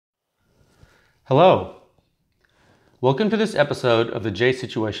Hello. Welcome to this episode of the J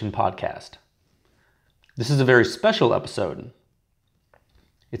Situation Podcast. This is a very special episode.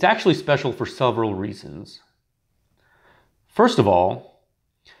 It's actually special for several reasons. First of all,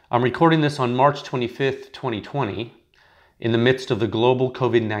 I'm recording this on March 25th, 2020, in the midst of the global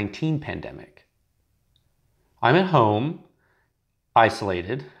COVID-19 pandemic. I'm at home,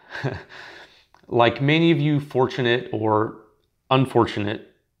 isolated, like many of you fortunate or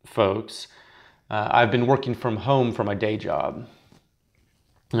unfortunate folks. I've been working from home for my day job.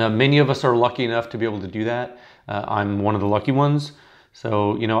 Many of us are lucky enough to be able to do that. I'm one of the lucky ones.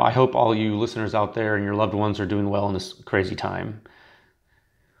 So, I hope all you listeners out there and your loved ones are doing well in this crazy time.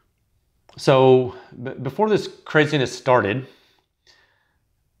 So, before this craziness started,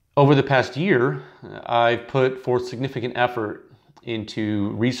 over the past year, I've put forth significant effort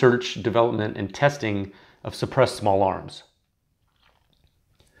into research, development, and testing of suppressed small arms.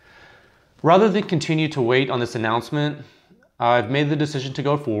 Rather than continue to wait on this announcement, I've made the decision to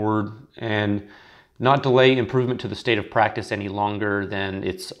go forward and not delay improvement to the state of practice any longer than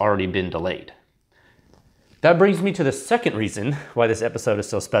it's already been delayed. That brings me to the second reason why this episode is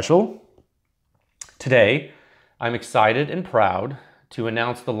so special. Today, I'm excited and proud to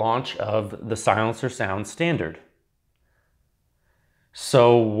announce the launch of the Silencer Sound Standard.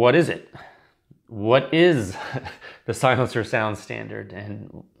 So what is it? What is the Silencer Sound Standard,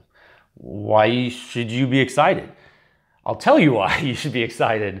 and why should you be excited? I'll tell you why you should be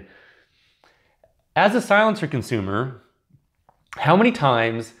excited. As a silencer consumer, how many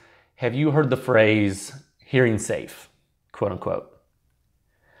times have you heard the phrase hearing safe, quote unquote?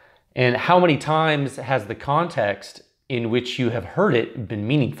 And how many times has the context in which you have heard it been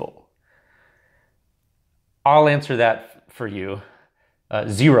meaningful? I'll answer that for you.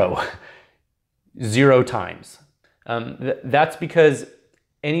 Zero times. That's because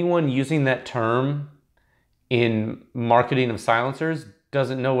anyone using that term in marketing of silencers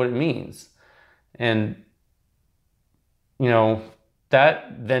doesn't know what it means. And,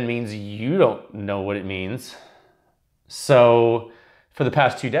 that then means you don't know what it means. So for the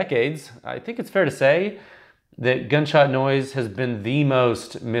past 2 decades, I think it's fair to say that gunshot noise has been the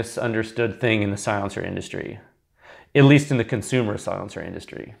most misunderstood thing in the silencer industry, at least in the consumer silencer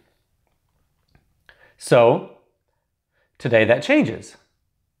industry. So today that changes.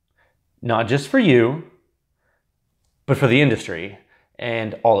 Not just for you, but for the industry,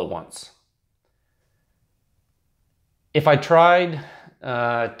 and all at once. If I tried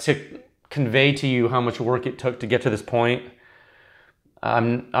to convey to you how much work it took to get to this point,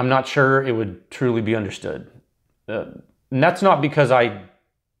 I'm not sure it would truly be understood. And that's not because I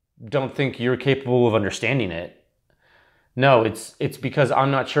don't think you're capable of understanding it. No, it's because I'm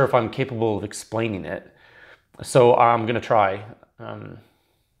not sure if I'm capable of explaining it. So I'm going to try.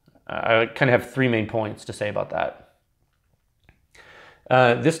 I kind of have 3 main points to say about that.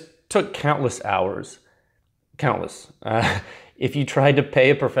 This took countless hours. Countless. If you tried to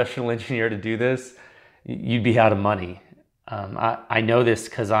pay a professional engineer to do this, you'd be out of money. I know this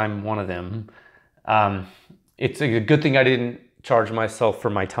because I'm one of them. It's a good thing I didn't charge myself for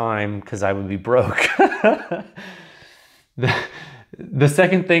my time because I would be broke. The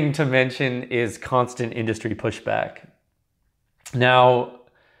second thing to mention is constant industry pushback. Now,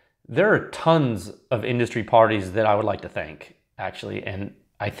 there are tons of industry parties that I would like to thank, actually, and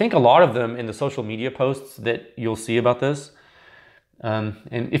I think a lot of them in the social media posts that you'll see about this.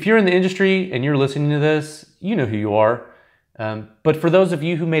 And if you're in the industry and you're listening to this, you know who you are. But for those of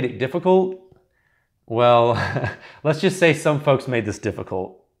you who made it difficult, well, let's just say some folks made this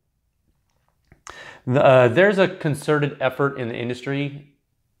difficult. There's a concerted effort in the industry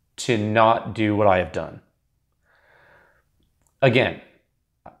to not do what I have done. Again,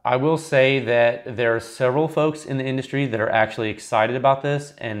 I will say that there are several folks in the industry that are actually excited about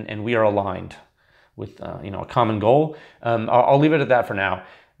this, and we are aligned with a common goal. I'll leave it at that for now.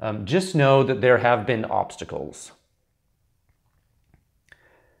 Just know that there have been obstacles.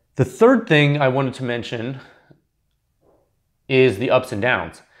 The third thing I wanted to mention is the ups and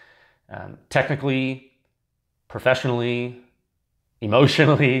downs. Technically, professionally,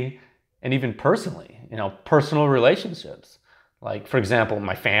 emotionally, and even personally, personal relationships. Like, for example,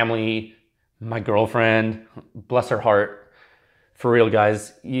 my family, my girlfriend, bless her heart. For real,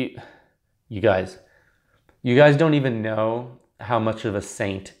 guys, you guys don't even know how much of a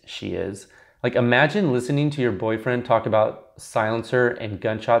saint she is. Like, imagine listening to your boyfriend talk about silencer and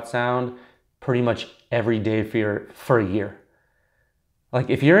gunshot sound pretty much every day for a year. Like,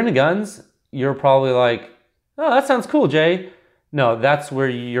 if you're into guns, you're probably like, oh, that sounds cool, Jay. No, that's where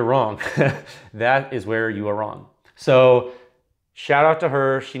you're wrong. That is where you are wrong. So shout out to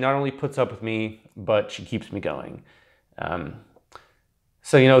her. She not only puts up with me, but she keeps me going.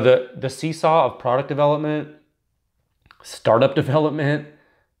 So, the seesaw of product development, startup development,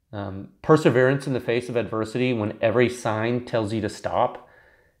 perseverance in the face of adversity when every sign tells you to stop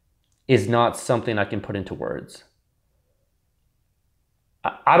is not something I can put into words.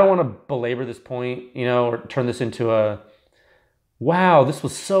 I don't want to belabor this point, or turn this into a, wow, this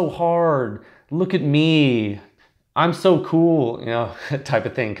was so hard. Look at me. I'm so cool, type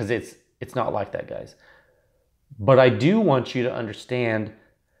of thing, because it's not like that, guys. But I do want you to understand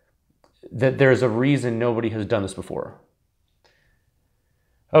that there's a reason nobody has done this before.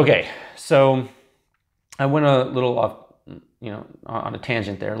 Okay, so I went a little off, on a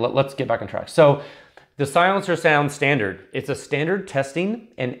tangent there. Let's get back on track. So the Silencer Sound Standard, it's a standard testing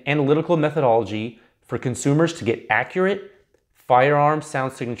and analytical methodology for consumers to get accurate firearm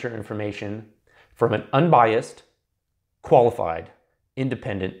sound signature information from an unbiased, qualified,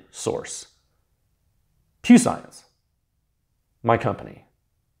 independent source. PewScience, my company.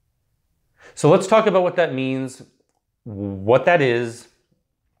 So let's talk about what that means, what that is,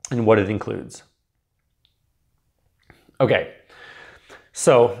 and what it includes. Okay,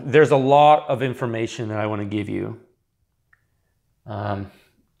 so there's a lot of information that I want to give you. A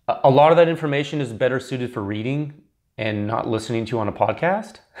lot of that information is better suited for reading and not listening to on a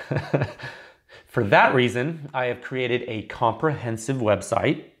podcast. For that reason, I have created a comprehensive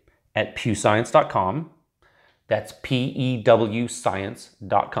website at pewscience.com. That's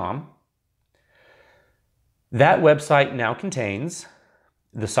pewscience.com. That website now contains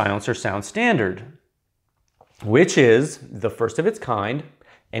the Silencer Sound Standard, which is the first of its kind,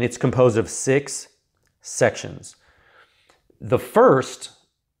 and it's composed of 6 sections. The first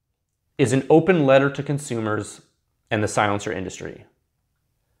is an open letter to consumers and the silencer industry.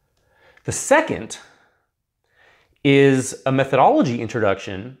 The second is a methodology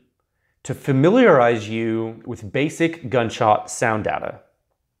introduction to familiarize you with basic gunshot sound data.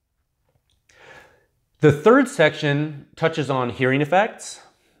 The third section touches on hearing effects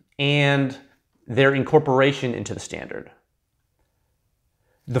and their incorporation into the standard.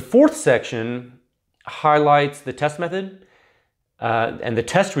 The fourth section highlights the test method and the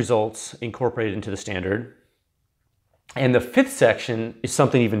test results incorporated into the standard. And the fifth section is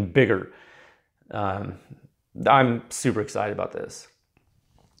something even bigger. I'm super excited about this.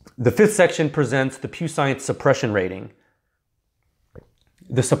 The fifth section presents the PewScience suppression rating.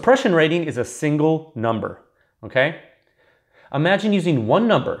 The suppression rating is a single number, okay? Imagine using one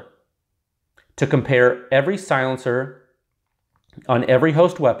number to compare every silencer on every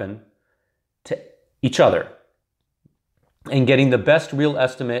host weapon to each other and getting the best real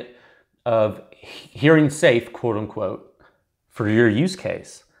estimate of hearing safe, quote unquote, for your use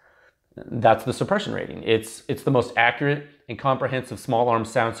case. That's the suppression rating. It's the most accurate and comprehensive small arms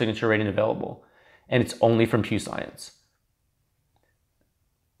sound signature rating available, and it's only from PewScience.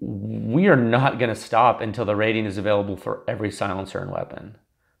 We are not going to stop until the rating is available for every silencer and weapon,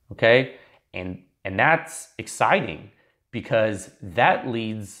 okay? And that's exciting because that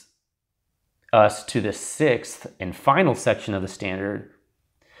leads us to the sixth and final section of the standard,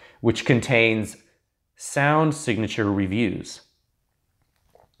 which contains sound signature reviews.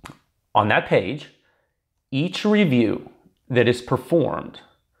 On that page, each review that is performed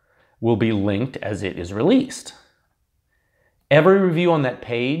will be linked as it is released. Every review on that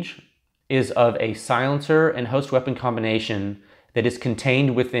page is of a silencer and host weapon combination that is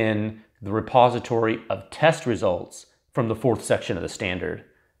contained within the repository of test results from the fourth section of the standard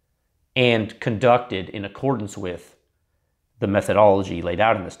and conducted in accordance with the methodology laid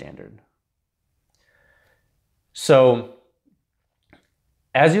out in the standard. So,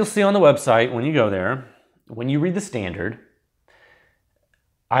 as you'll see on the website when you go there, when you read the standard,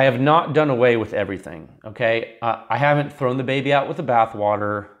 I have not done away with everything, okay? I haven't thrown the baby out with the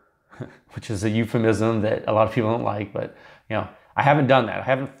bathwater, which is a euphemism that a lot of people don't like, but I haven't done that. I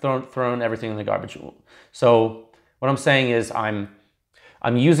haven't thrown everything in the garbage. So what I'm saying is I'm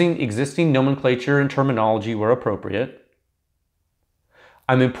using existing nomenclature and terminology where appropriate.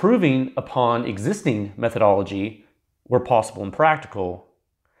 I'm improving upon existing methodology where possible and practical.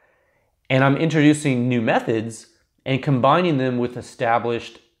 And I'm introducing new methods and combining them with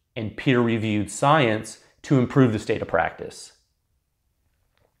established and peer-reviewed science to improve the state of practice.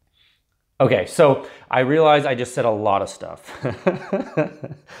 Okay, so I realize I just said a lot of stuff.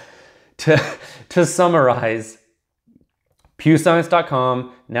 To summarize,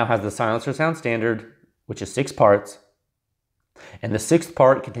 PewScience.com now has the Silencer Sound Standard, which is 6 parts. And the 6th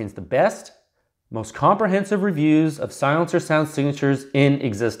part contains the best, most comprehensive reviews of silencer sound signatures in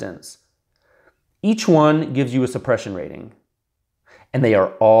existence. Each one gives you a suppression rating. and they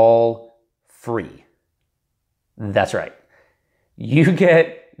are all free. That's right. You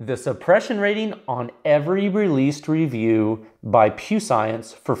get the suppression rating on every released review by Pew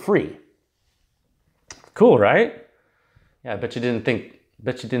Science for free. Cool, right? Yeah, I bet you didn't think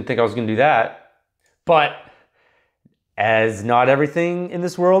I was going to do that. But as not everything in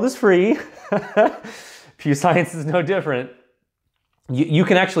this world is free, Pew Science is no different. You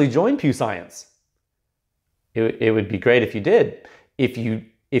can actually join Pew Science. It would be great if you did. If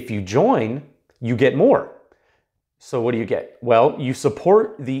you join, you get more. So what do you get? Well, you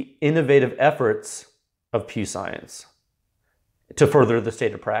support the innovative efforts of Pew Science to further the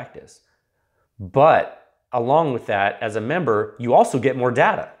state of practice. But along with that, as a member, you also get more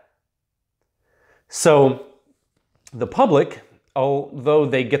data. So the public, although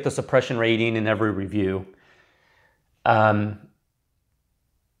they get the suppression rating in every review, they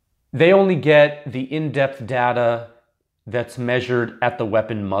only get the in-depth data that's measured at the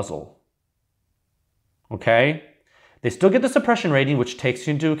weapon muzzle. Okay? They still get the suppression rating, which takes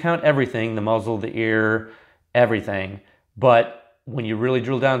into account everything, the muzzle, the ear, everything. But when you really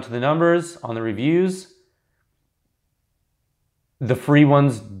drill down to the numbers on the reviews, the free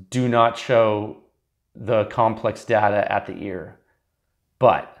ones do not show the complex data at the ear.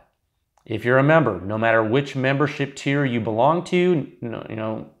 But if you're a member, no matter which membership tier you belong to,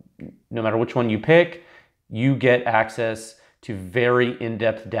 no matter which one you pick, you get access to very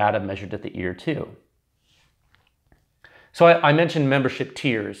in-depth data measured at the ear too. So I mentioned membership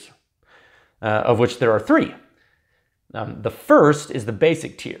tiers, of which there are 3. The first is the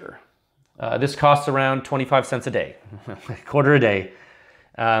basic tier. This costs around 25 cents a day, a quarter a day.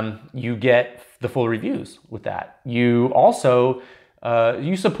 You get the full reviews with that. You also,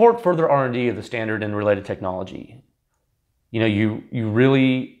 you support further R&D of the standard and related technology. You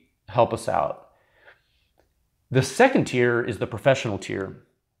really help us out. The second tier is the professional tier.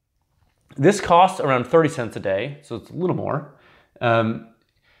 This costs around 30 cents a day, so it's a little more.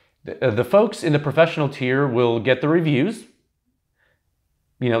 The folks in the professional tier will get the reviews,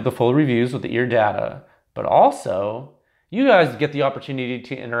 the full reviews with the ear data, but also you guys get the opportunity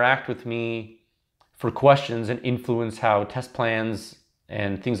to interact with me for questions and influence how test plans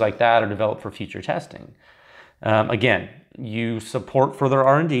and things like that are developed for future testing. Again, you support further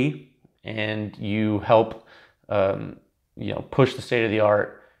R&D and you help push the state of the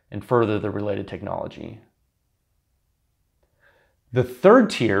art and further the related technology. The third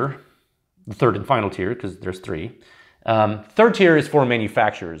tier, the third and final tier, because there's 3, third tier is for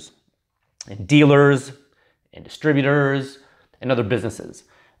manufacturers and dealers and distributors and other businesses.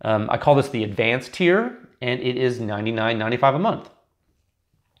 I call this the advanced tier, and it is $99.95 a month.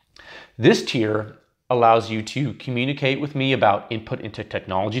 This tier allows you to communicate with me about input into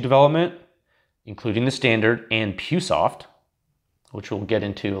technology development, including the standard and PewSoft, which we'll get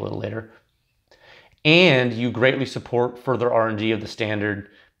into a little later. And you greatly support further R&D of the standard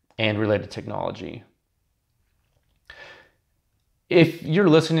and related technology. If you're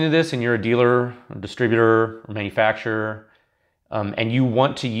listening to this and you're a dealer, a distributor, or manufacturer, and you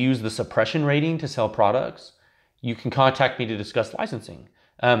want to use the suppression rating to sell products, you can contact me to discuss licensing.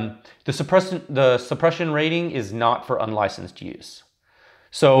 The suppression rating is not for unlicensed use.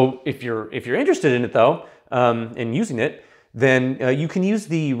 So if you're interested in it though, and using it, then you can use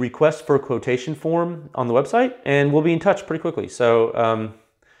the request for a quotation form on the website, and we'll be in touch pretty quickly. So,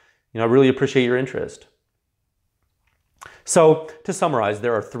 I really appreciate your interest. So, to summarize,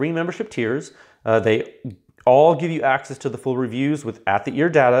 there are 3 membership tiers. They all give you access to the full reviews with at-the-ear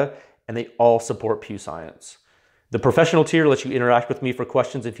data, and they all support Pew Science. The professional tier lets you interact with me for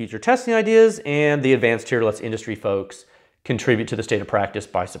questions and future testing ideas, and the advanced tier lets industry folks contribute to the state of practice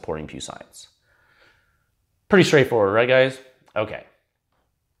by supporting Pew Science. Pretty straightforward, right guys? Okay.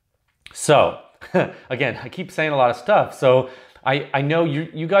 So, again, I keep saying a lot of stuff. So I know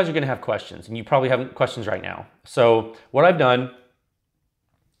you guys are gonna have questions, and you probably have questions right now. So what I've done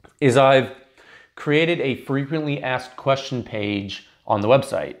is I've created a frequently asked question page on the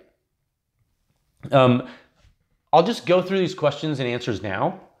website. I'll just go through these questions and answers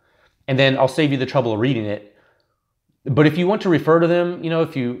now, and then I'll save you the trouble of reading it. But if you want to refer to them,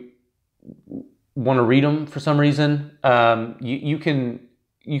 if you want to read them for some reason, you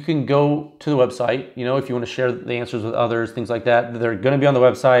can go to the website, if you want to share the answers with others, things like that. They're going to be on the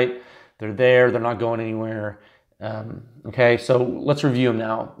website. They're there. They're not going anywhere. Okay, so let's review them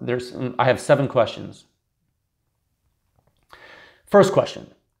now. I have 7 questions. First question.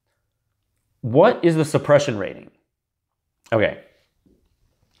 What is the suppression rating? Okay,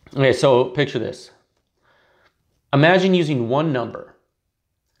 so picture this. Imagine using one number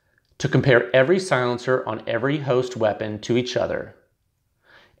to compare every silencer on every host weapon to each other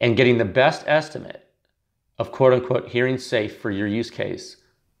and getting the best estimate of quote-unquote hearing safe for your use case.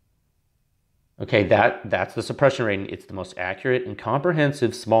 Okay, that's the suppression rating. It's the most accurate and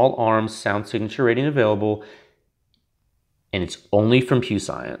comprehensive small arms sound signature rating available, and it's only from Pew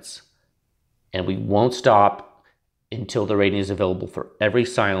Science. And we won't stop until the rating is available for every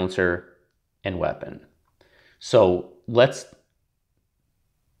silencer and weapon. So let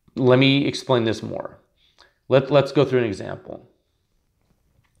me explain this more. Let's go through an example.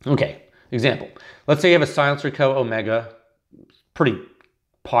 Okay, example. Let's say you have a Silencer Co. Omega, pretty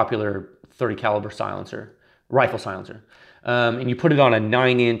popular 30 caliber silencer, rifle silencer, and you put it on a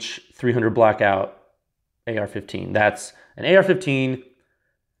 9-inch 300 blackout AR-15. That's an AR-15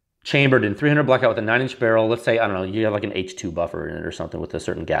 chambered in 300 blackout with a 9-inch barrel. Let's say, I don't know, you have like an H2 buffer in it or something with a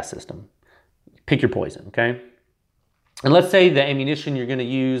certain gas system. Pick your poison, okay? And let's say the ammunition you're going to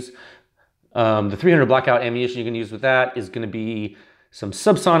use, the 300 blackout ammunition you're going to use with that is going to be some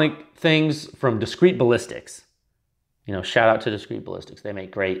subsonic things from Discreet Ballistics. You know, shout out to Discreet Ballistics. They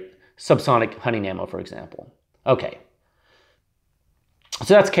make great subsonic hunting ammo, for example. Okay.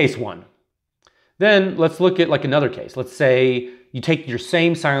 So that's case one. Then let's look at like another case. Let's say you take your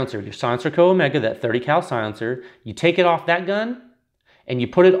same silencer, your Silencer Co. Omega, that 30 cal silencer, you take it off that gun and you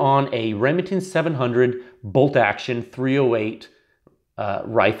put it on a Remington 700 bolt action 308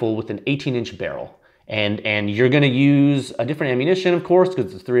 rifle with an 18-inch barrel. And you're going to use a different ammunition, of course,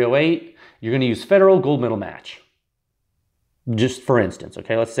 because it's 308. You're going to use Federal Gold Medal Match. Just for instance,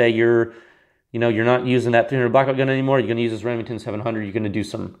 okay? Let's say you're not using that 300 blackout gun anymore. You're going to use this Remington 700. You're going to do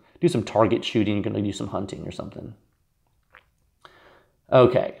some target shooting. You're going to do some hunting or something.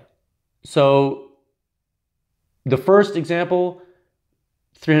 Okay. So the first example,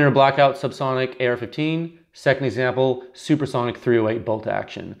 300 blackout subsonic AR-15. Second example, supersonic 308 bolt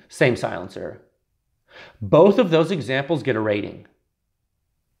action. Same silencer. Both of those examples get a rating.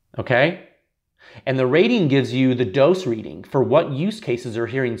 Okay? And the rating gives you the dose reading for what use cases are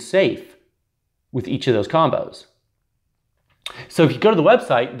hearing safe with each of those combos. So if you go to the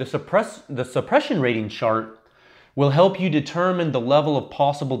website, the suppression rating chart will help you determine the level of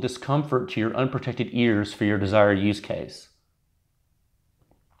possible discomfort to your unprotected ears for your desired use case.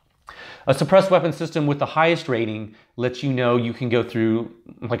 A suppressed weapon system with the highest rating lets you know you can go through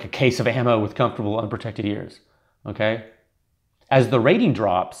like a case of ammo with comfortable unprotected ears. Okay? As the rating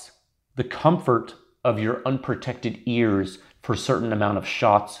drops, the comfort of your unprotected ears for a certain amount of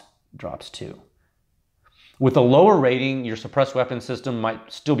shots drops too. With a lower rating, your suppressed weapon system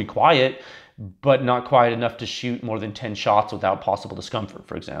might still be quiet, but not quiet enough to shoot more than 10 shots without possible discomfort,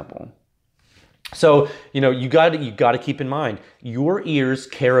 for example. So, you got to keep in mind, your ears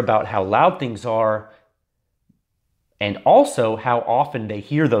care about how loud things are and also how often they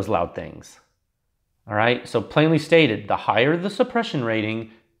hear those loud things. All right? So plainly stated, the higher the suppression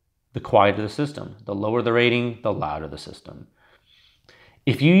rating, the quieter the system. The lower the rating, the louder the system.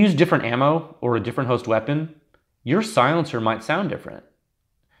 If you use different ammo or a different host weapon, your silencer might sound different.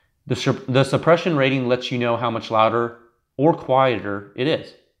 The suppression rating lets you know how much louder or quieter it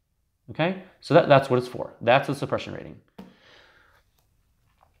is. Okay? So that's what it's for. That's the suppression rating.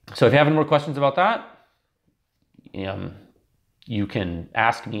 So if you have any more questions about that, you can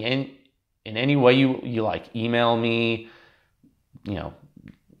ask me in any way you like. Email me,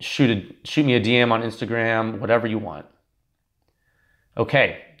 shoot me a DM on Instagram, whatever you want.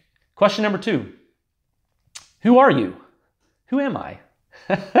 Okay, question number 2. Who are you? Who am I?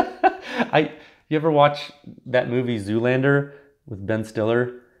 You ever watch that movie Zoolander with Ben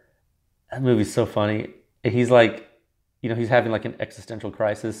Stiller? That movie's so funny. He's like, he's having like an existential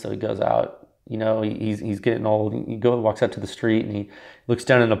crisis, so he goes out, he's getting old. He walks out to the street and he looks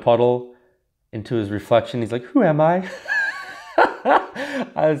down in a puddle into his reflection. He's like, who am I?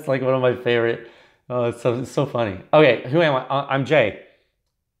 It's like one of my favorite. Oh, it's so funny. Okay, who am I? I'm Jay.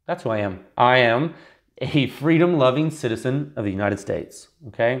 That's who I am. I am a freedom-loving citizen of the United States,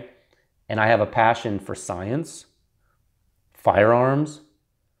 okay? And I have a passion for science, firearms,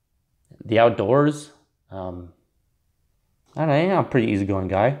 the outdoors. I don't know, I'm a pretty easygoing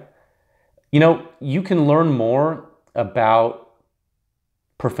guy. You can learn more about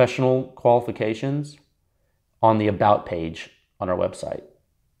professional qualifications on the About page on our website.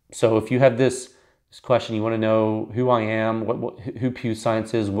 So if you have this question, you want to know who I am, who Pew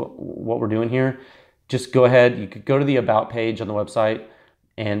Science is, what we're doing here, just go ahead. You could go to the About page on the website,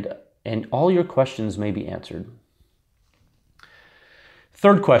 and all your questions may be answered.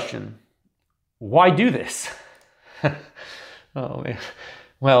 Third question, why do this? Oh man.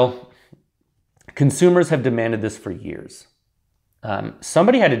 Well, consumers have demanded this for years.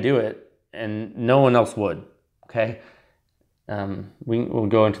 Somebody had to do it, and no one else would. Okay. We'll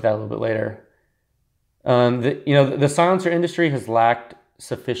go into that a little bit later. The silencer industry has lacked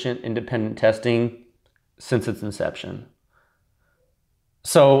sufficient independent testing since its inception.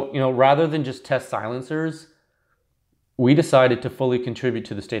 So, rather than just test silencers, we decided to fully contribute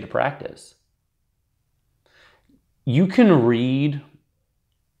to the state of practice. You can read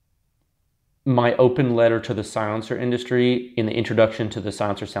my open letter to the silencer industry in the introduction to the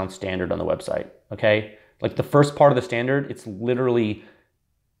Silencer Sound Standard on the website, okay? Like the first part of the standard, it's literally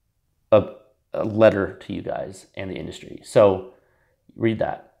a letter to you guys and the industry. So read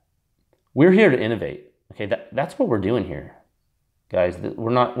that. We're here to innovate, okay? That's what we're doing here, guys.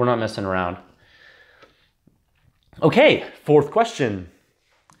 We're not messing around. Okay, fourth question.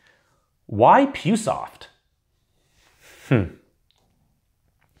 Why PewSoft?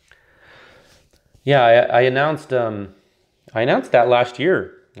 Yeah, I announced that last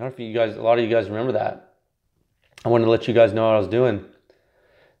year. I don't know if a lot of you guys remember that. I wanted to let you guys know what I was doing.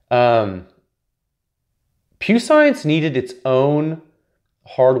 PewScience needed its own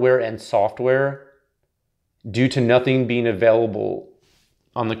hardware and software due to nothing being available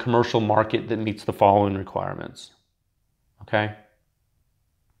on the commercial market that meets the following requirements. Okay?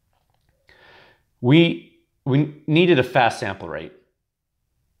 We needed a fast sample rate.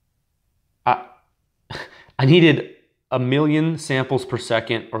 I needed 1 million samples per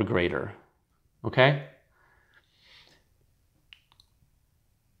second or greater. Okay?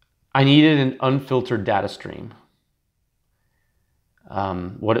 I needed an unfiltered data stream.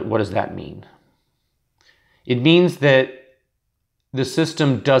 What does that mean? It means that the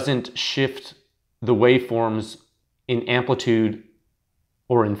system doesn't shift the waveforms in amplitude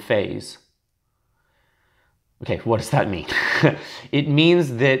or in phase. Okay, what does that mean? It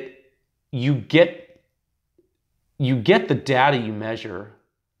means that you get the data you measure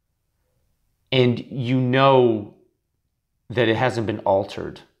and you know that it hasn't been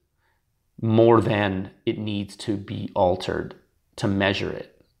altered more than it needs to be altered to measure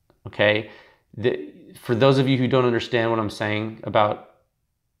it, okay? For those of you who don't understand what I'm saying about,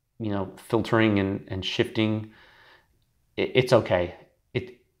 filtering and shifting, it's okay.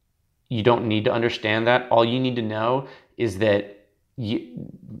 You don't need to understand that. All you need to know is that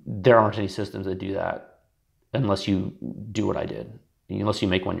there aren't any systems that do that unless you do what I did, unless you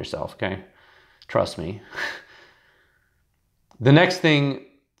make one yourself, okay? Trust me. The next thing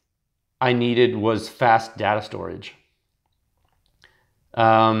I needed was fast data storage.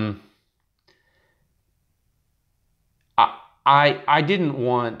 I didn't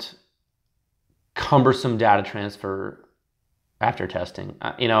want cumbersome data transfer after testing.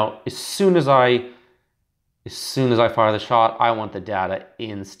 As soon as I fire the shot, I want the data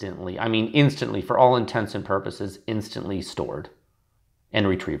instantly. I mean, instantly, for all intents and purposes, instantly stored and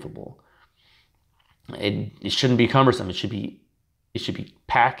retrievable. It shouldn't be cumbersome. It should be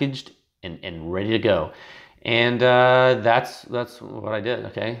packaged and ready to go. And that's what I did,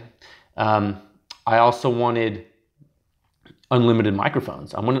 okay? I also wanted unlimited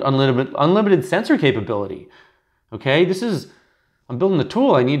microphones. I wanted unlimited sensor capability, okay? I'm building the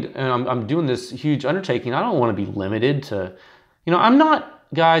tool. I'm doing this huge undertaking. I don't want to be limited to,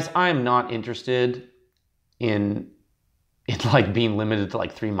 I am not interested in like being limited to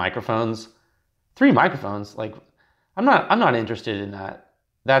like 3 microphones. 3 microphones, like I'm not interested in that.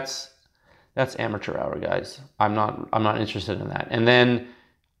 That's amateur hour, guys. I'm not interested in that. And then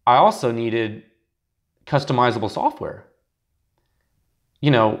I also needed customizable software.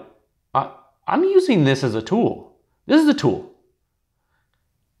 I'm using this as a tool. This is a tool.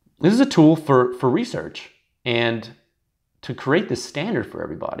 This is a tool for research and to create this standard for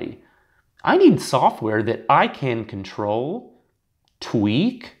everybody. I need software that I can control,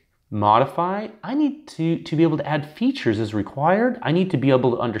 tweak, modify. I need to be able to add features as required. I need to be able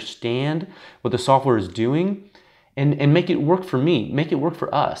to understand what the software is doing and make it work for me, make it work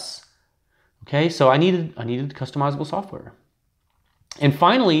for us. Okay, so I needed customizable software. And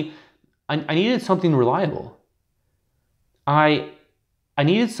finally, I needed something reliable. I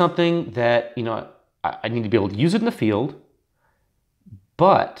needed something that, I need to be able to use it in the field,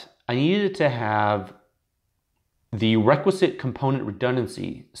 but I needed it to have the requisite component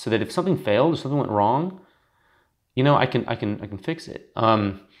redundancy so that if something failed or something went wrong, I can fix it.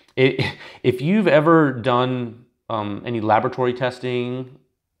 If you've ever done any laboratory testing,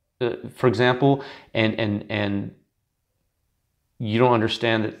 for example, and you don't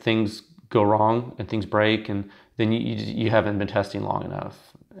understand that things go wrong and things break, and then you haven't been testing long enough.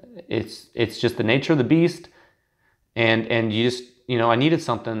 It's just the nature of the beast, and you just I needed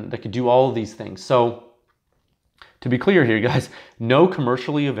something that could do all of these things. So to be clear here, guys, no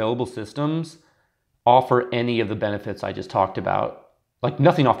commercially available systems offer any of the benefits I just talked about. Like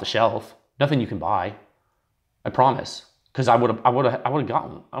nothing off the shelf, nothing you can buy. I promise. Because I would have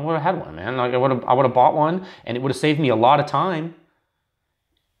gotten, I would have had one, man. Like I would have bought one, and it would have saved me a lot of time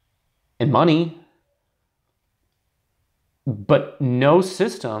and money. But no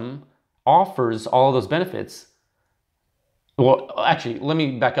system offers all of those benefits. Well, actually, let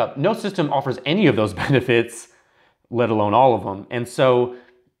me back up. No system offers any of those benefits, let alone all of them. And so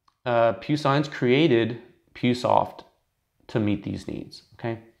PewScience created PewSoft to meet these needs,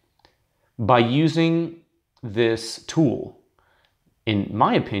 okay? By using this tool, in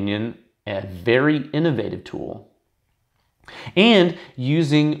my opinion, a very innovative tool, and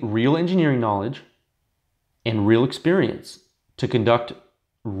using real engineering knowledge and real experience to conduct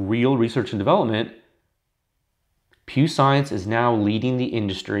real research and development, PewScience is now leading the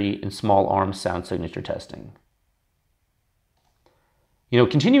industry in small arms sound signature testing. You know,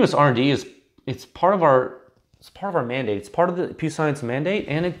 continuous R&D it's part of our mandate. It's part of the PewScience mandate,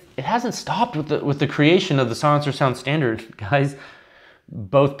 and it hasn't stopped with the creation of the Silencer Sound Standard, guys.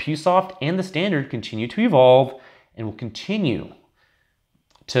 Both PewSoft and the standard continue to evolve and will continue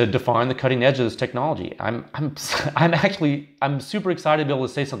to define the cutting edge of this technology. I'm super excited to be able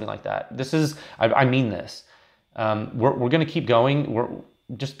to say something like that. I mean this. We're going to keep going.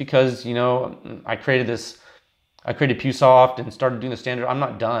 Just because, you know, I created PewSoft and started doing the standard. I'm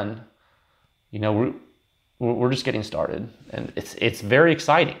not done. You know, we're just getting started, and it's very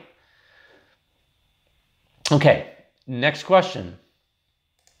exciting. Okay, next question.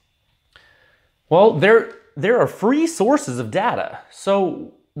 Well, there are free sources of data.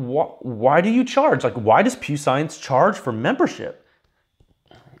 So why do you charge? Like, why does PewScience charge for membership?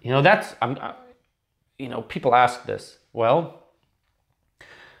 You know, people ask this. Well,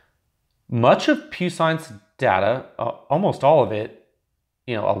 much of PewScience data, almost all of it,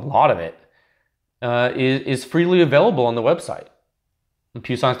 you know, a lot of it, is freely available on the website, on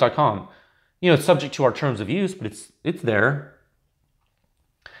pewscience.com. You know, it's subject to our terms of use, but it's there.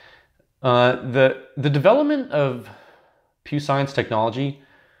 The development of PewScience technology,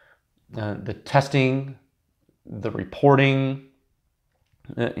 the testing, the reporting,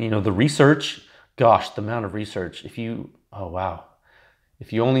 you know, the research. Gosh, the amount of research. If you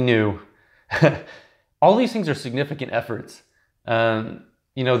only knew. All these things are significant efforts.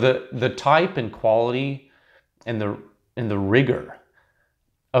 You know, the type and quality and the rigor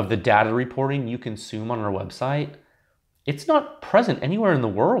of the data reporting you consume on our website, it's not present anywhere in the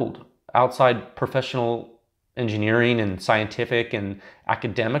world outside professional engineering and scientific and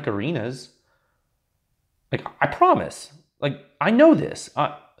academic arenas. Like, I promise. Like, I know this.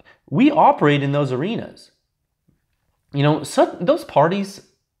 We operate in those arenas. You know, those parties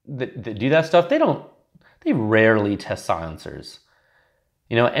that do that stuff, they rarely test silencers.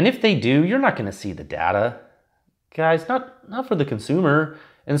 You know, and if they do, you're not going to see the data. Guys, not for the consumer.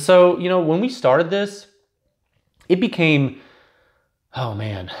 And so, you know, when we started this, it became, oh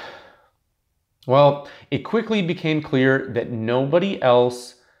man. Well, it quickly became clear that nobody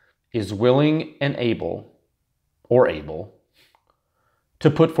else is willing and able to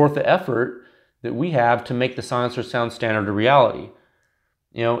put forth the effort that we have to make the Silencer Sound Standard a reality.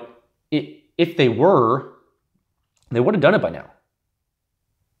 You know, if they were, they would have done it by now.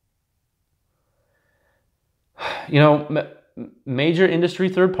 You know, major industry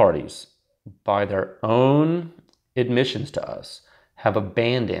third parties, by their own admissions to us, have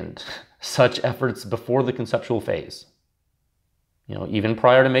abandoned such efforts before the conceptual phase. You know, even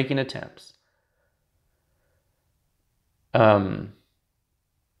prior to making attempts.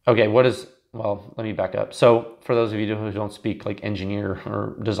 Okay, well, let me back up. So for those of you who don't speak like engineer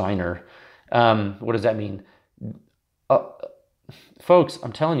or designer, what does that mean? Folks,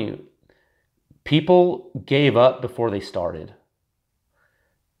 I'm telling you, people gave up before they started.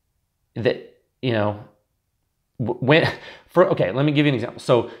 That, you know, okay, let me give you an example.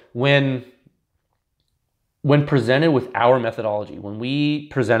 So when presented with our methodology, when we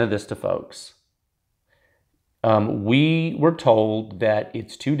presented this to folks, we were told that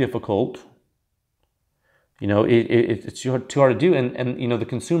it's too difficult. You know, it's too hard to do, and you know, the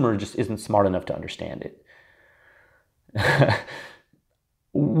consumer just isn't smart enough to understand it.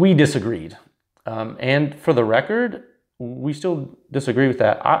 We disagreed. And for the record, we still disagree with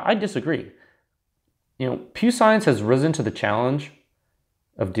that. I disagree. You know, PewScience has risen to the challenge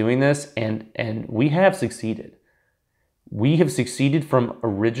of doing this, and we have succeeded. We have succeeded from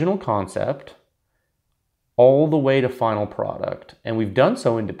original concept all the way to final product, and we've done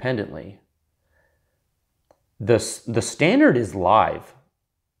so independently. The standard is live,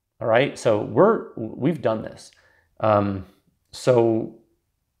 all right? So we've done this. So,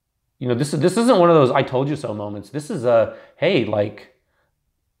 this isn't one of those "I told you so" moments. This is a, hey, like,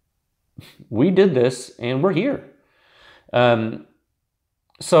 we did this and we're here.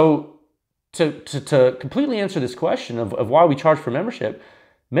 So to completely answer this question of why we charge for membership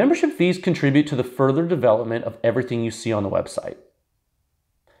fees contribute to the further development of everything you see on the website.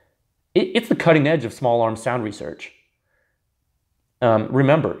 It's the cutting edge of small arms sound research.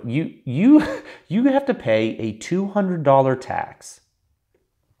 Remember, you have to pay a $200 tax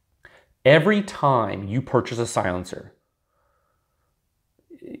every time you purchase a silencer.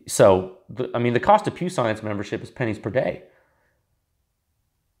 So, the cost of PewScience membership is pennies per day.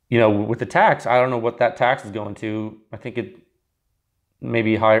 With the tax, I don't know what that tax is going to. I think it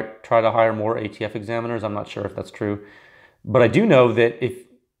maybe try to hire more ATF examiners. I'm not sure if that's true. But I do know that if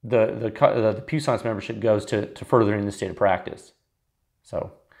the PewScience membership goes to furthering the state of practice.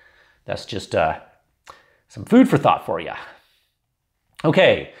 So that's just some food for thought for you.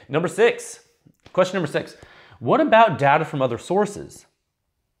 Okay, question number 6. What about data from other sources?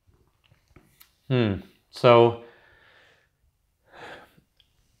 So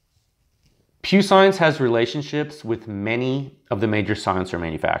PewScience has relationships with many of the major silencer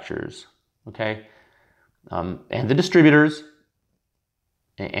manufacturers, okay? And the distributors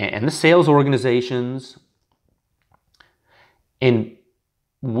and the sales organizations. And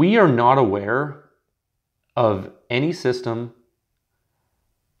we are not aware of any system,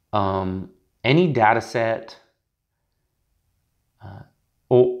 any data set,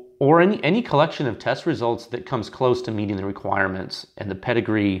 or any collection of test results that comes close to meeting the requirements and the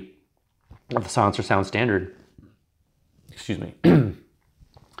pedigree of the silencer sound standard. Excuse me.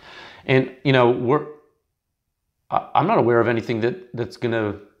 And I'm not aware of anything that's going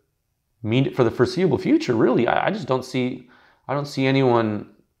to meet it for the foreseeable future. Really, I just don't see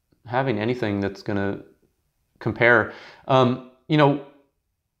anyone having anything that's going to compare. PewScience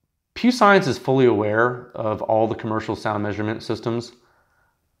is fully aware of all the commercial sound measurement systems.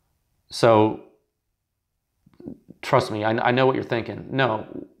 So trust me, I know what you're thinking. No,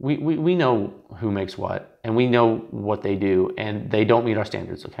 we know who makes what, and we know what they do, and they don't meet our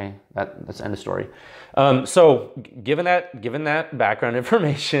standards. Okay, that's the end of story. So given that background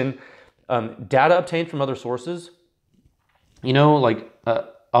information, data obtained from other sources,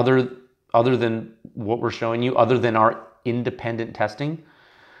 other than what we're showing you, other than our independent testing,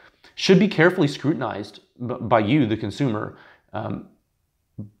 should be carefully scrutinized by you, the consumer.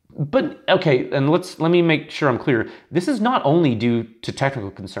 But okay, and let me make sure I'm clear. This is not only due to technical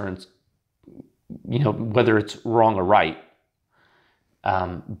concerns, whether it's wrong or right,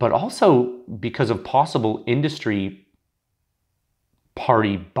 but also because of possible industry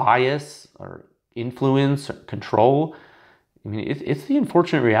party bias or influence or control. I mean, it's the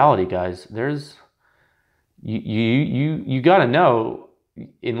unfortunate reality, guys. There's you got to know,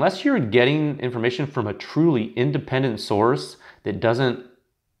 unless you're getting information from a truly independent source that doesn't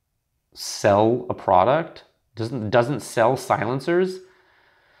sell a product, doesn't sell silencers,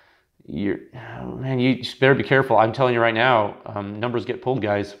 you just better be careful. I'm telling you right now, numbers get pulled,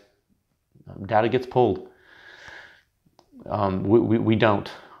 guys. Data gets pulled.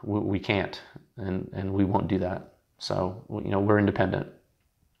 We can't, and we won't do that. So, we're independent.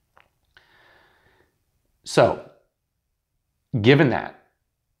 So, given that,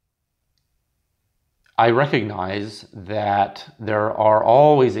 I recognize that there are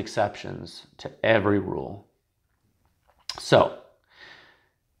always exceptions to every rule. So,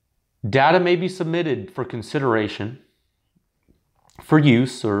 data may be submitted for consideration for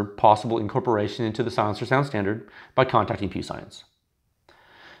use or possible incorporation into the silencer sound standard by contacting PewScience.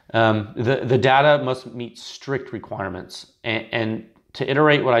 The data must meet strict requirements. And to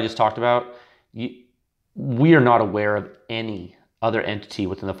iterate what I just talked about, we are not aware of any other entity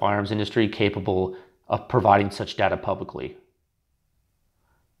within the firearms industry capable of providing such data publicly.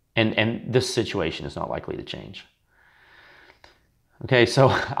 And this situation is not likely to change. Okay, so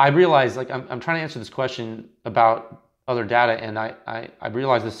I realize, I'm trying to answer this question about other data, and I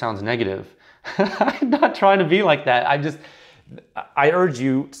realize this sounds negative. I'm not trying to be like that. I urge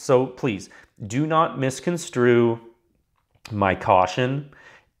you, so please, do not misconstrue my caution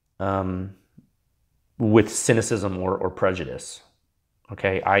with cynicism or prejudice.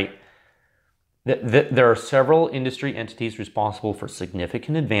 Okay, there are several industry entities responsible for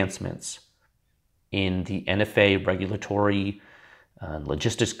significant advancements in the NFA regulatory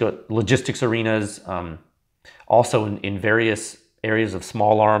logistics arenas, also in various areas of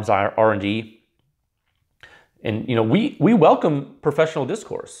small arms R&D. And we welcome professional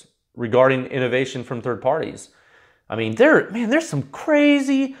discourse regarding innovation from third parties. I mean, there's some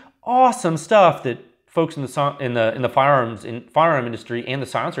crazy, awesome stuff that folks in the firearm industry and the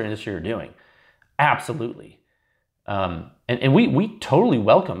silencer industry are doing. Absolutely. And we totally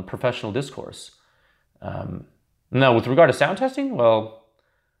welcome professional discourse. Now, with regard to sound testing, well,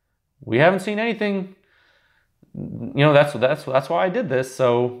 we haven't seen anything. That's why I did this.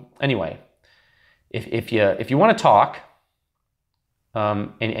 So anyway, if you want to talk,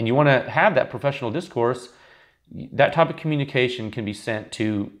 and you want to have that professional discourse, that type of communication can be sent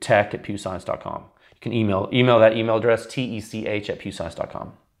to tech@pewscience.com. You can email that email address,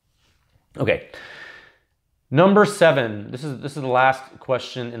 tech@pewscience.com. Okay. Number 7. This is the last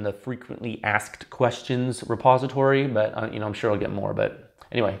question in the frequently asked questions repository, but I'm sure I'll get more. But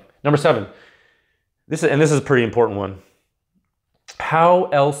anyway, number 7. This is a pretty important one. How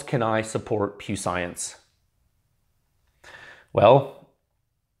else can I support Pew Science? Well,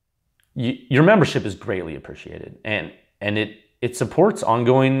 your membership is greatly appreciated, and it supports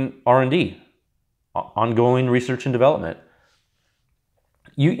ongoing R&D, ongoing research and development.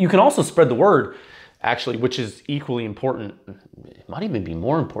 You can also spread the word, actually, which is equally important. It might even be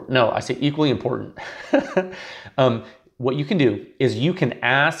more important. No, I say equally important. What you can do is you can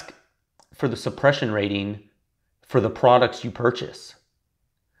ask for the suppression rating for the products you purchase.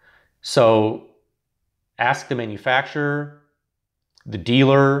 So ask the manufacturer, the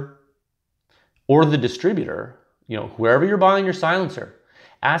dealer, or the distributor, whoever you're buying your silencer,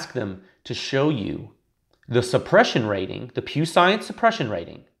 ask them to show you the suppression rating, the Pew Science suppression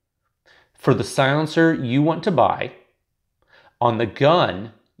rating for the silencer you want to buy on the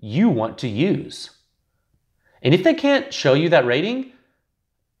gun you want to use. And if they can't show you that rating,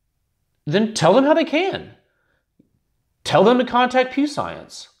 then tell them how they can. Tell them to contact Pew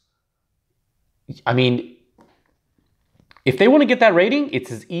Science. I mean, if they want to get that rating,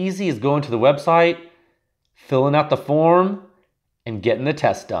 it's as easy as going to the website, filling out the form, and getting the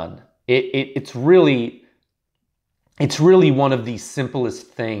test done. It's really one of the simplest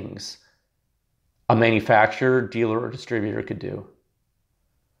things a manufacturer, dealer, or distributor could do.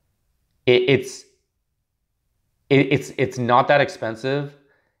 It's not that expensive,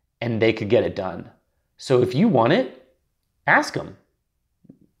 and they could get it done. So if you want it, ask them.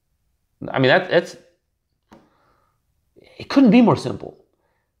 I mean, it couldn't be more simple.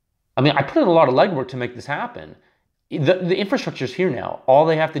 I mean, I put in a lot of legwork to make this happen. The infrastructure's here now. All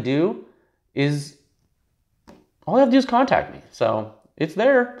they have to do is contact me. So it's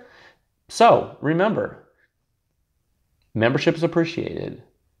there. So remember, membership is appreciated.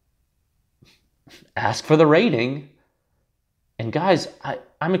 Ask for the rating. And guys,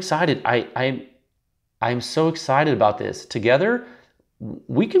 I'm excited. I'm so excited about this. Together,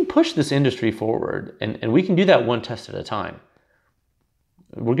 we can push this industry forward, and we can do that one test at a time.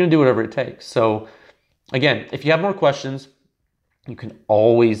 We're going to do whatever it takes. So again, if you have more questions, you can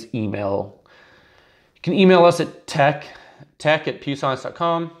always email. You can email us at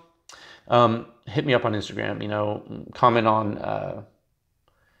tech@pewscience.com. Hit me up on Instagram, comment on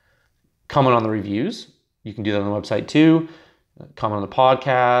the reviews. You can do that on the website too. Comment on the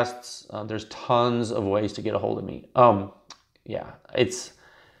podcasts. There's tons of ways to get a hold of me. Yeah, there's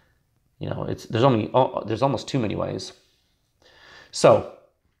almost too many ways. So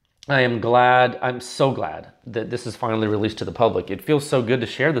I'm so glad that this is finally released to the public. It feels so good to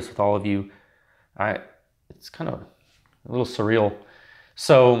share this with all of you. It's kind of a little surreal.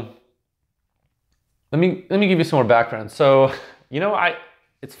 So let me give you some more background. So,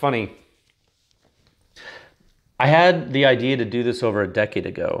 it's funny. I had the idea to do this over a decade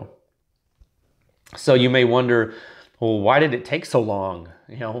ago. So you may wonder, well, why did it take so long?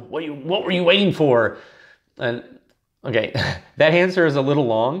 What were you waiting for? And okay, that answer is a little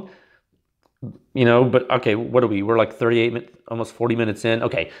long, but okay, what are we? We're like 38 minutes, almost 40 minutes in.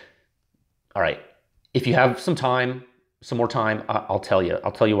 Okay. All right. If you have some more time, I'll tell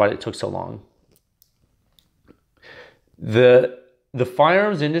you why it took so long. The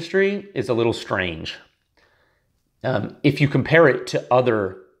firearms industry is a little strange. If you compare it to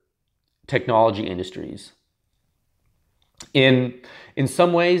other technology industries, in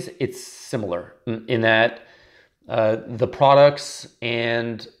some ways it's similar in that the products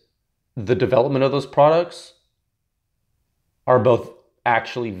and the development of those products are both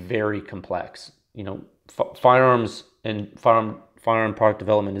actually very complex. Firearms and firearm product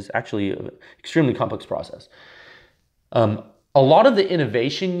development is actually an extremely complex process. A lot of the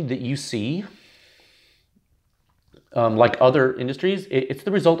innovation that you see, like other industries, it's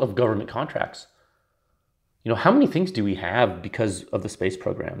the result of government contracts. How many things do we have because of the space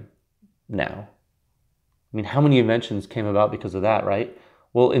program now? I mean, how many inventions came about because of that, right?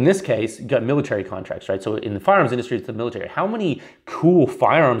 Well, in this case, you got military contracts, right? So in the firearms industry, it's the military. How many cool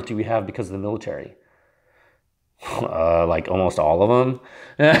firearms do we have because of the military? Like almost all of them.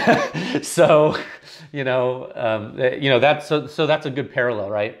 So, so that's a good parallel,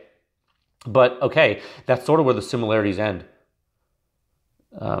 right? But okay, that's sort of where the similarities end.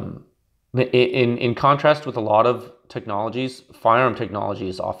 In contrast with a lot of technologies, firearm technology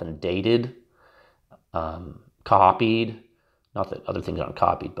is often dated, copied. Not that other things aren't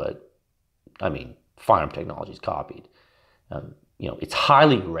copied, but I mean, firearm technology is copied. It's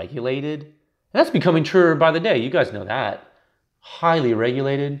highly regulated. And that's becoming truer by the day. You guys know that. Highly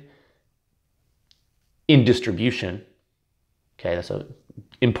regulated in distribution. Okay, that's an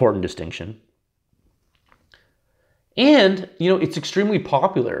important distinction. And, it's extremely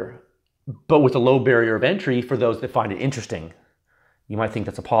popular, but with a low barrier of entry for those that find it interesting. You might think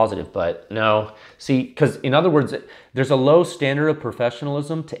that's a positive, but no. See, because in other words, there's a low standard of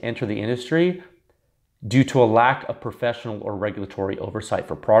professionalism to enter the industry due to a lack of professional or regulatory oversight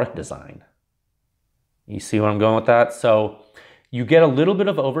for product design. You see where I'm going with that? So you get a little bit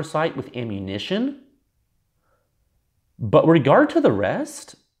of oversight with ammunition, but regard to the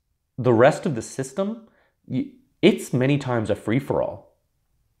rest of the system, it's many times a free-for-all.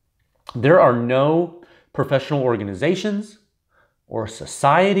 There are no professional organizations or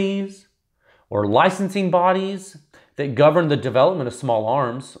societies or licensing bodies that govern the development of small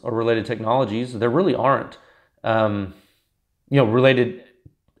arms or related technologies. There really aren't. Related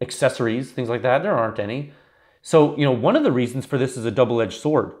accessories, things like that, there aren't any. So, one of the reasons for this is a double-edged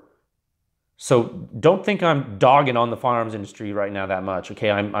sword. So don't think I'm dogging on the firearms industry right now that much. Okay,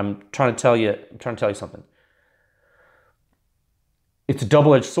 I'm trying to tell you something. It's a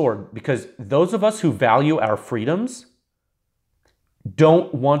double-edged sword because those of us who value our freedoms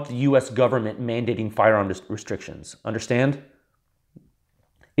don't want the US government mandating firearm restrictions. Understand?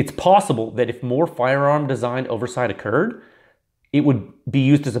 It's possible that if more firearm design oversight occurred, it would be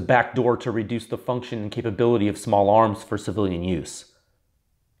used as a backdoor to reduce the function and capability of small arms for civilian use.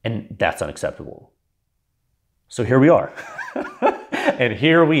 And that's unacceptable. So here we are. And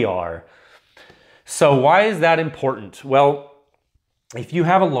here we are. So why is that important? Well, if you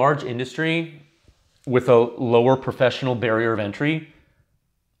have a large industry with a lower professional barrier of entry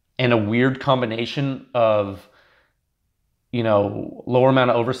and a weird combination of, lower amount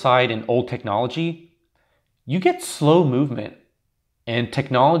of oversight and old technology, you get slow movement and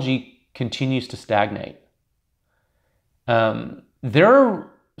technology continues to stagnate. There are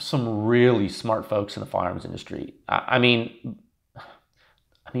some really smart folks in the firearms industry. I mean,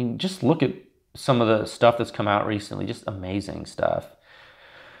 just look at some of the stuff that's come out recently, just amazing stuff.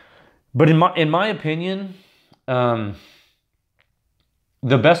 But in my opinion, the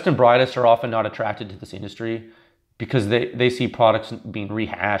best and brightest are often not attracted to this industry because they see products being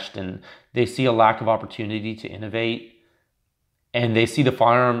rehashed and they see a lack of opportunity to innovate, and they see the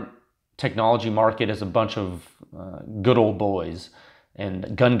firearm technology market as a bunch of good old boys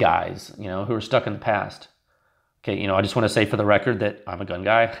and gun guys, who are stuck in the past. Okay, I just want to say for the record that I'm a gun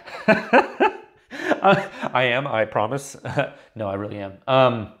guy. I am, I promise. No, I really am.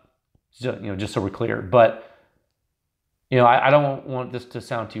 Just so we're clear. But, I don't want this to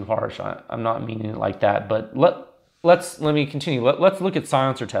sound too harsh. I'm not meaning it like that. But let me continue. Let's look at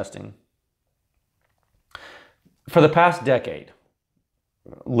silencer testing. For the past decade,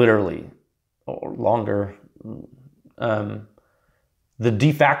 literally, or longer, the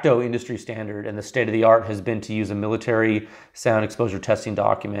de facto industry standard and the state of the art has been to use a military sound exposure testing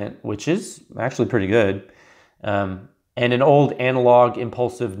document, which is actually pretty good, and an old analog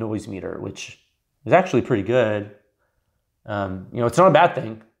impulsive noise meter, which is actually pretty good. It's not a bad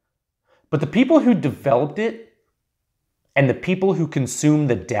thing, but the people who developed it and the people who consume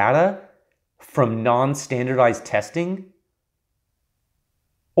the data from non-standardized testing,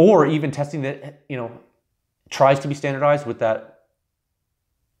 or even testing that tries to be standardized with that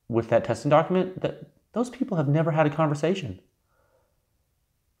testing document, that those people have never had a conversation.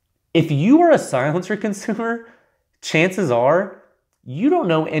 If you are a silencer consumer, chances are you don't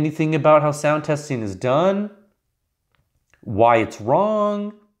know anything about how sound testing is done, why it's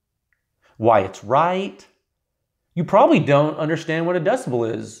wrong, why it's right. You probably don't understand what a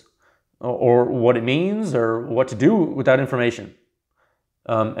decibel is, or what it means, or what to do with that information.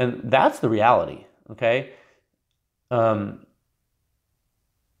 And that's the reality, okay?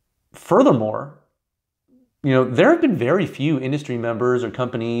 Furthermore, there have been very few industry members or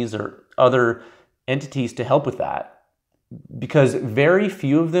companies or other entities to help with that because very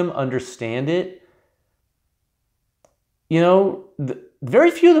few of them understand it.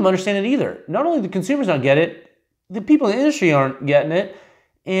 Very few of them understand it either. Not only the consumers don't get it, the people in the industry aren't getting it.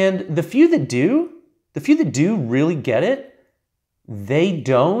 And the few that do really get it, they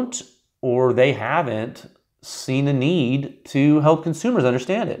don't or they haven't seen a need to help consumers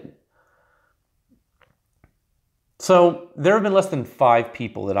understand it. So there have been less than 5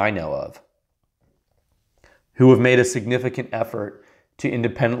 people that I know of who have made a significant effort to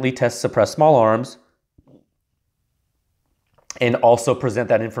independently test suppressed small arms and also present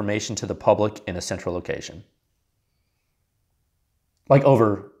that information to the public in a central location. Like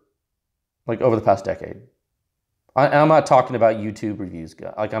over the past decade. I'm not talking about YouTube reviews.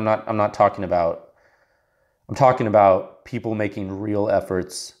 Like I'm talking about people making real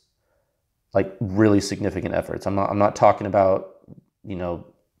efforts, like really significant efforts. I'm not talking about,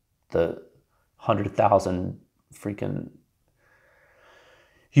 the 100,000 freaking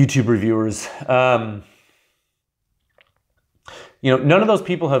YouTube reviewers. None of those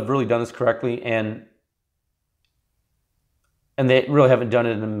people have really done this correctly, and they really haven't done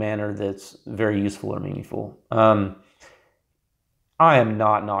it in a manner that's very useful or meaningful. I am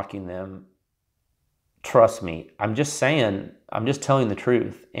not knocking them. Trust me. I'm just saying, I'm just telling the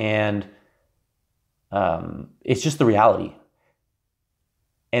truth. And it's just the reality.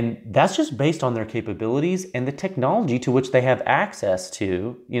 And that's just based on their capabilities and the technology to which they have access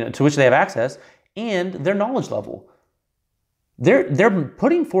and their knowledge level. They're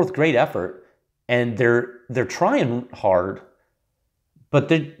putting forth great effort, and they're trying hard, but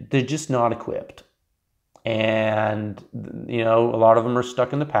they're just not equipped. And a lot of them are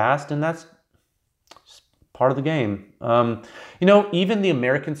stuck in the past, and that's part of the game. Even the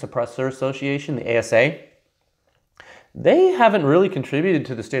American Suppressor Association, the ASA, they haven't really contributed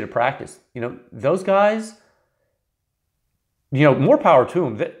to the state of practice. Those guys, more power to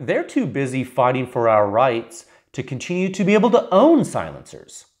them. They're too busy fighting for our rights to continue to be able to own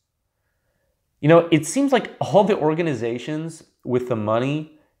silencers. It seems like all the organizations with the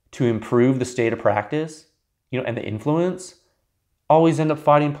money to improve the state of practice, and the influence, always end up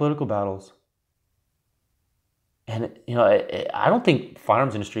fighting political battles. And, I don't think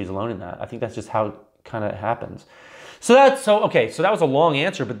firearms industry is alone in that. I think that's just how it kind of happens. So that was a long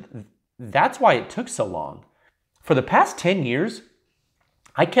answer, but that's why it took so long. For the past 10 years,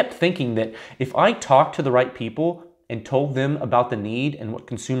 I kept thinking that if I talked to the right people and told them about the need and what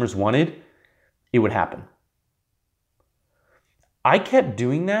consumers wanted, it would happen. I kept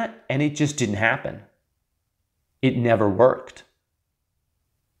doing that, and it just didn't happen. It never worked.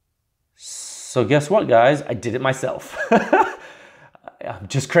 So guess what, guys? I did it myself. I'm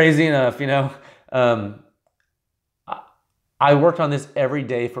just crazy enough, I worked on this every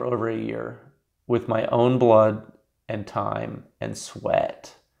day for over a year with my own blood and time and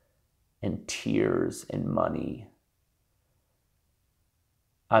sweat and tears and money.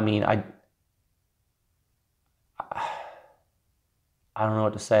 I mean, I don't know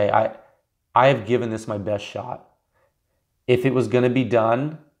what to say. I have given this my best shot. If it was going to be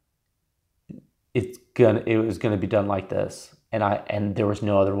done, it was going to be done like this, and there was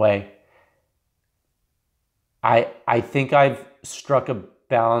no other way. I think I've struck a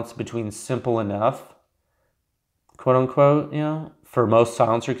balance between simple enough, quote unquote, for most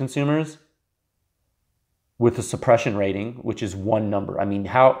silencer consumers, with a suppression rating, which is one number. I mean,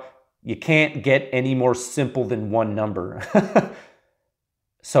 you can't get any more simple than one number.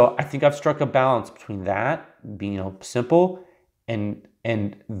 So I think I've struck a balance between that being, simple and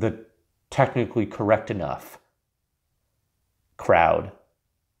the technically correct enough crowd,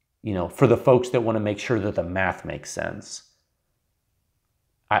 for the folks that want to make sure that the math makes sense.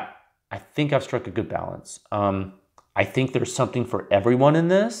 I think I've struck a good balance. I think there's something for everyone in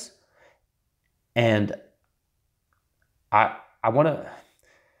this, and I want to.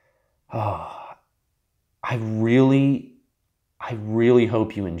 I really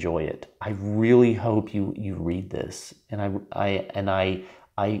hope you enjoy it. I really hope you read this, and I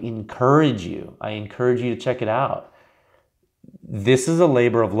encourage you. I encourage you to check it out. This is a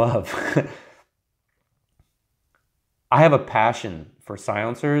labor of love. I have a passion for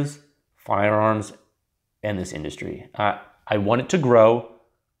silencers, firearms, and this industry. I want it to grow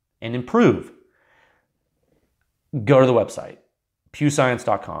and improve. Go to the website,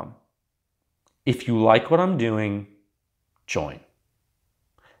 pewscience.com. If you like what I'm doing, join.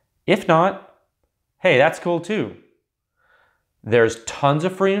 If not, hey, that's cool too. There's tons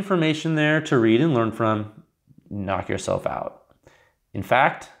of free information there to read and learn from. Knock yourself out. In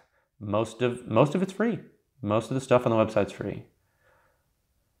fact, most of it's free. Most of the stuff on the website's free.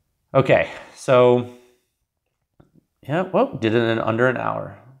 Okay, so did it in under an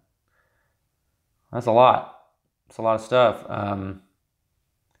hour. That's a lot. It's a lot of stuff.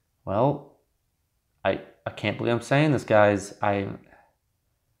 I can't believe I'm saying this, guys. I'm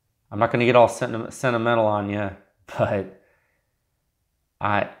not going to get all sentimental on you, but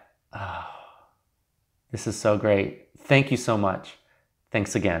This is so great. Thank you so much.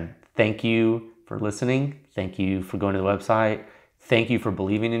 Thanks again. Thank you for listening. Thank you for going to the website. Thank you for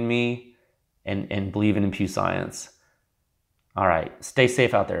believing in me and believing in Pew Science. All right, stay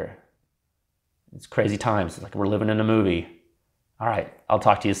safe out there. It's crazy times. It's like we're living in a movie. All right, I'll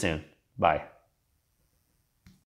talk to you soon. Bye.